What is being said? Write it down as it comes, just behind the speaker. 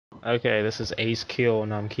Okay, this is Ace Kill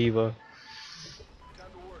and I'm Kiva.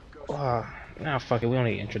 Nah, fuck it, we don't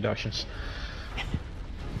need introductions.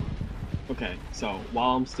 Okay, so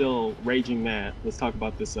while I'm still raging mad, let's talk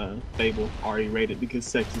about this Fable R-rated because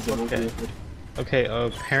sex is a Okay. reward. Okay,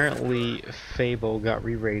 apparently Fable got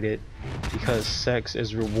re-rated because sex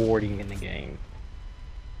is rewarding in the game.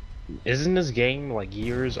 Isn't this game like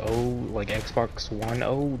years old, like Xbox One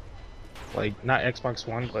old? Like, not Xbox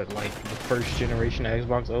One, but like the first generation of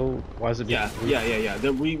Xbox old? Why is it being Yeah.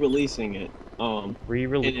 They're re-releasing it in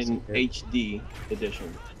re-releasing an it? HD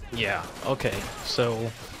edition. Yeah, okay, so,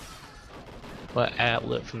 but ad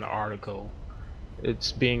lib from the article.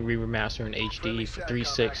 It's being remastered in HD for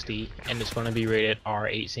 360, and it's going to be rated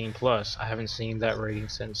R-18 plus. I haven't seen that rating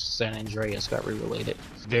since San Andreas got re-related.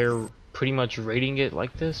 They're pretty much rating it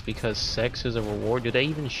like this because sex is a reward. Do they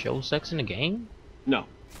even show sex in the game? No,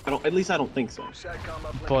 I don't. At least I don't think so.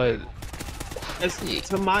 But As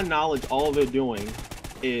to my knowledge, all they're doing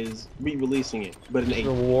is re-releasing it, but in it's HD.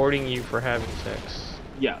 rewarding you for having sex.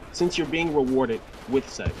 Yeah, since you're being rewarded with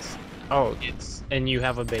sex, Oh, it's and you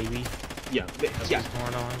have a baby. That's yeah. what's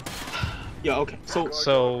going on. Yeah, okay. So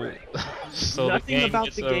So nothing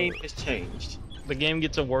about the game a has changed. the game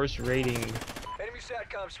gets a worse rating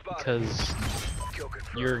because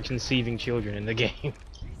you're conceiving children in the game.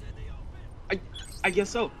 I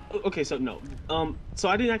guess so. Okay, so no. So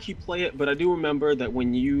I didn't actually play it, but I do remember that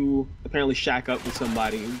when you apparently shack up with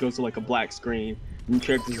somebody, it goes to like a black screen, and the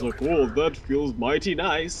character's like, "Oh, that feels mighty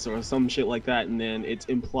nice," or some shit like that, and then it's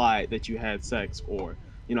implied that you had sex, or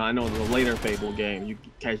I know in the later Fable game, you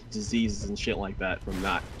catch diseases and shit like that from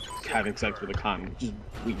not having sex with a condom, which is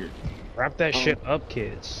weird. Wrap that Um, shit up,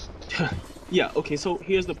 kids. yeah. Okay. So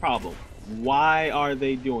here's the problem. Why are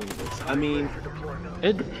they doing this? I mean,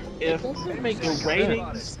 It if doesn't make the sense.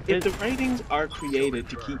 ratings if the ratings are created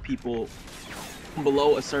to keep people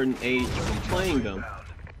below a certain age from playing them,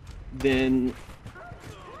 then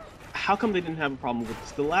how come they didn't have a problem with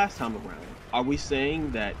this the last time around? Are we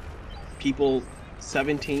saying that people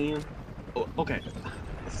 17 okay,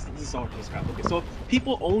 this is all just crap. Okay, so if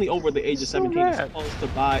people only over the age of So 17 are bad. supposed to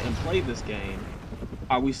buy and play this game,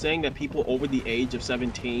 are we saying that people over the age of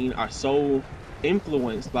 17 are so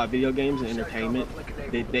influenced by video games and entertainment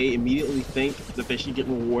that they immediately think that they should get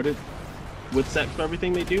rewarded with sex for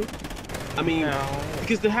everything they do? I mean, No.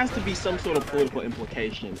 because there has to be some sort of political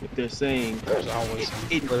implication if they're saying There's always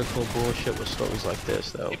some political bullshit with stories like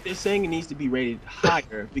this, though. if they're saying it needs to be rated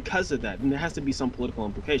higher because of that, then there has to be some political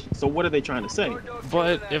implication. So what are they trying to say?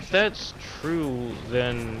 But if that's true,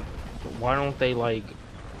 then why don't they like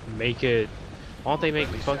make it? Why don't they make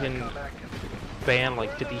fucking ban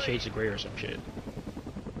like 50 Shades of Grey or some shit?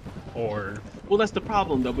 Or Well, that's the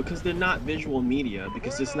problem though, because they're not visual media,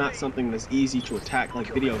 because it's not something that's easy to attack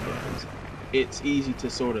like video games. It's easy to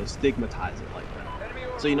sort of stigmatize it like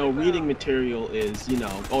that. So, reading material is,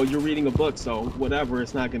 oh, you're reading a book, so whatever,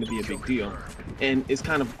 it's not going to be a big deal. And it's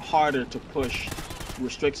kind of harder to push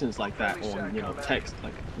restrictions like that on, text,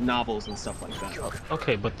 like novels and stuff like that.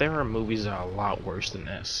 okay, but there are movies that are a lot worse than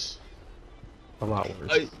this. A lot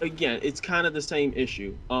worse. Again, it's kind of the same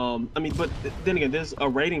issue. I mean, but then again, there's a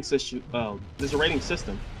rating system. There's a rating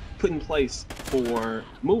system put in place for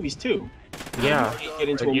movies too. Yeah, You can't get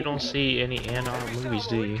into but a you don't movie. see any AR movies,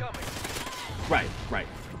 do you? Right.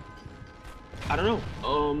 I don't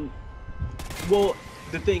know. Well,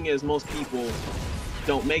 the thing is, most people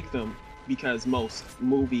don't make them because most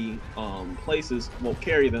movie places won't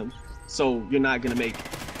carry them. So you're not gonna make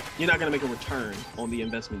a return on the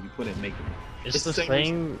investment you put in making them. It's the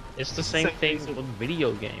same. It's the same thing with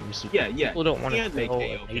video games. Yeah. People don't want to You can make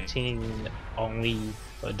play an AOK. 18 only,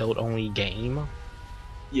 adult only game.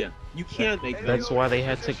 Yeah, you can make them. That's why they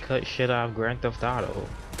had to cut shit out of Grand Theft Auto.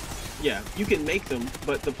 Yeah, you can make them,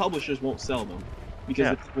 but the publishers won't sell them because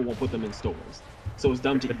Yeah. the people won't put them in stores. So it's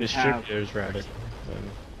dumb to The even have. distributors rather.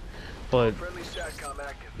 But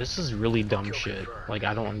this is really dumb shit. Like,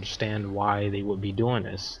 I don't understand why they would be doing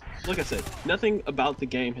this. Like I said, nothing about the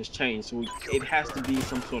game has changed, so it has to be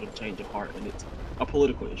some sort of change of heart, and it's a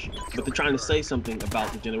political issue. But they're trying to say something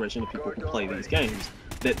about the generation of people who play these games,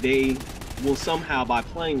 that they will somehow, by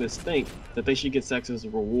playing this, think that they should get sex as a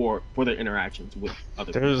reward for their interactions with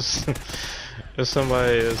other people. There's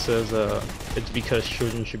somebody that says it's because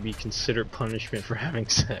children should be considered punishment for having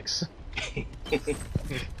sex.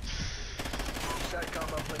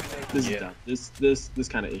 This is dumb. This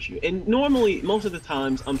kind of issue. And normally, most of the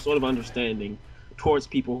times, I'm sort of understanding towards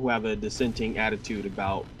people who have a dissenting attitude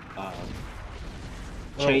about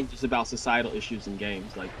changes about societal issues in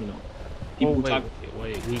games. Like, people who talk.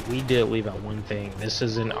 Wait, we did leave out one thing. This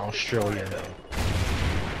is in Australia,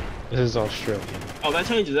 though. This is Australian. Oh, that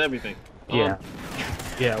changes everything. Yeah.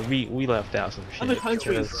 Yeah, we left out some shit. Other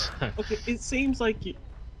countries. because Okay, it seems like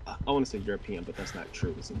I want to say European, but that's not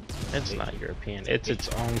true. it's not European. It's its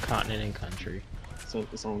own continent and country. So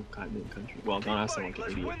its own continent and country. Well, don't I sound like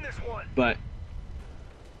an idiot. But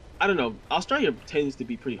I don't know. Australia tends to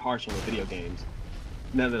be pretty harsh on the video games.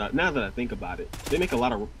 Now that I think about it, they make a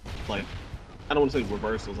lot of like, I don't want to say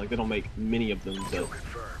reversals. Like they don't make many of them, but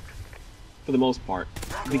for the most part,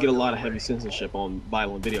 they get a lot of heavy censorship on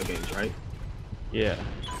violent video games, right? Yeah.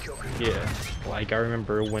 Yeah. Like I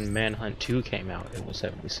remember when Manhunt 2 came out, it was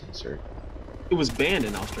heavily censored. It was banned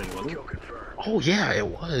in Australia, wasn't it? Oh yeah, it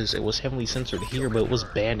was. It was heavily censored here, but it was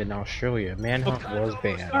banned in Australia. Manhunt was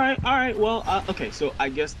banned. All right. Well, okay. So I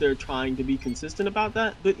guess they're trying to be consistent about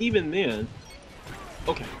that. But even then,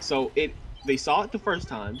 okay. So they saw it the first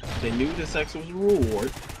time. They knew that sex was a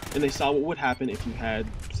reward, and they saw what would happen if you had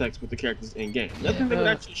sex with the characters in game. Nothing they would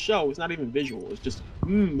actually show. It's not even visual. It's just,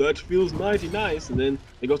 that feels mighty nice, and then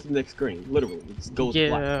they go to the next screen. Literally, it just goes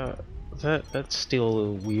black. That's still a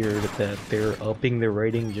little weird that they're upping their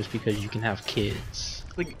rating just because you can have kids.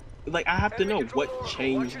 Like I have to know what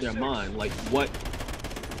changed their mind. Like what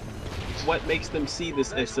makes them see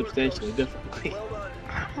this as substantially differently.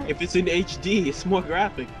 If it's in HD, it's more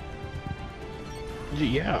graphic.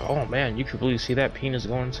 Yeah, oh man, you could really see that penis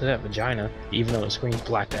going into that vagina, even though the screen's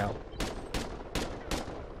blacked out.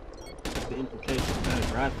 The implications of that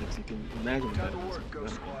graphics, you can imagine that.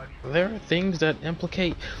 There are things that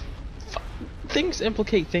implicate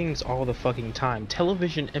things all the fucking time.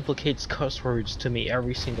 Television implicates cuss words to me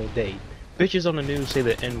every single day. Bitches on the news say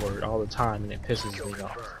the N-word all the time and it pisses me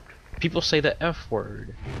off. People say the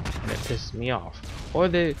F-word and it pisses me off. Or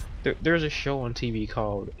there's a show on TV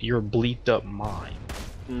called Your Bleeped Up Mind.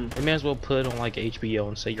 They may as well put it on like HBO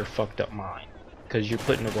and say your fucked up mind, because you're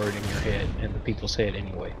putting a word in your head and the people say it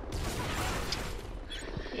anyway.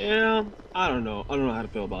 Yeah, I don't know how to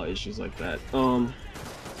feel about issues like that.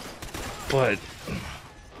 But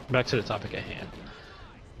back to the topic at hand.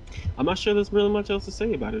 I'm not sure there's really much else to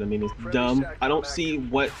say about it. I mean, it's dumb. I don't see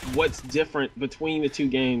what's different between the two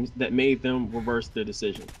games that made them reverse their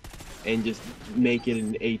decision and just make it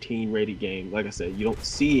an 18 rated game. Like I said, you don't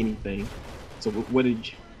see anything. So what did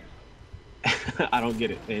you... I don't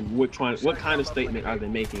get it. And what kind of statement are they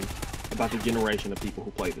making about the generation of people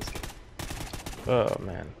who play this game? Oh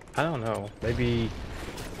man, I don't know. Maybe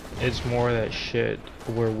it's more that shit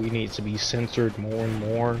where we need to be censored more and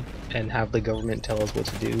more and have the government tell us what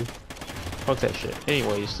to do. Fuck that shit.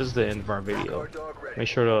 Anyways, this is the end of our video. Make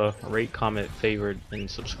sure to rate, comment, favorite, and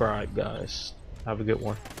subscribe, guys. Have a good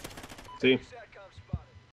one. See you.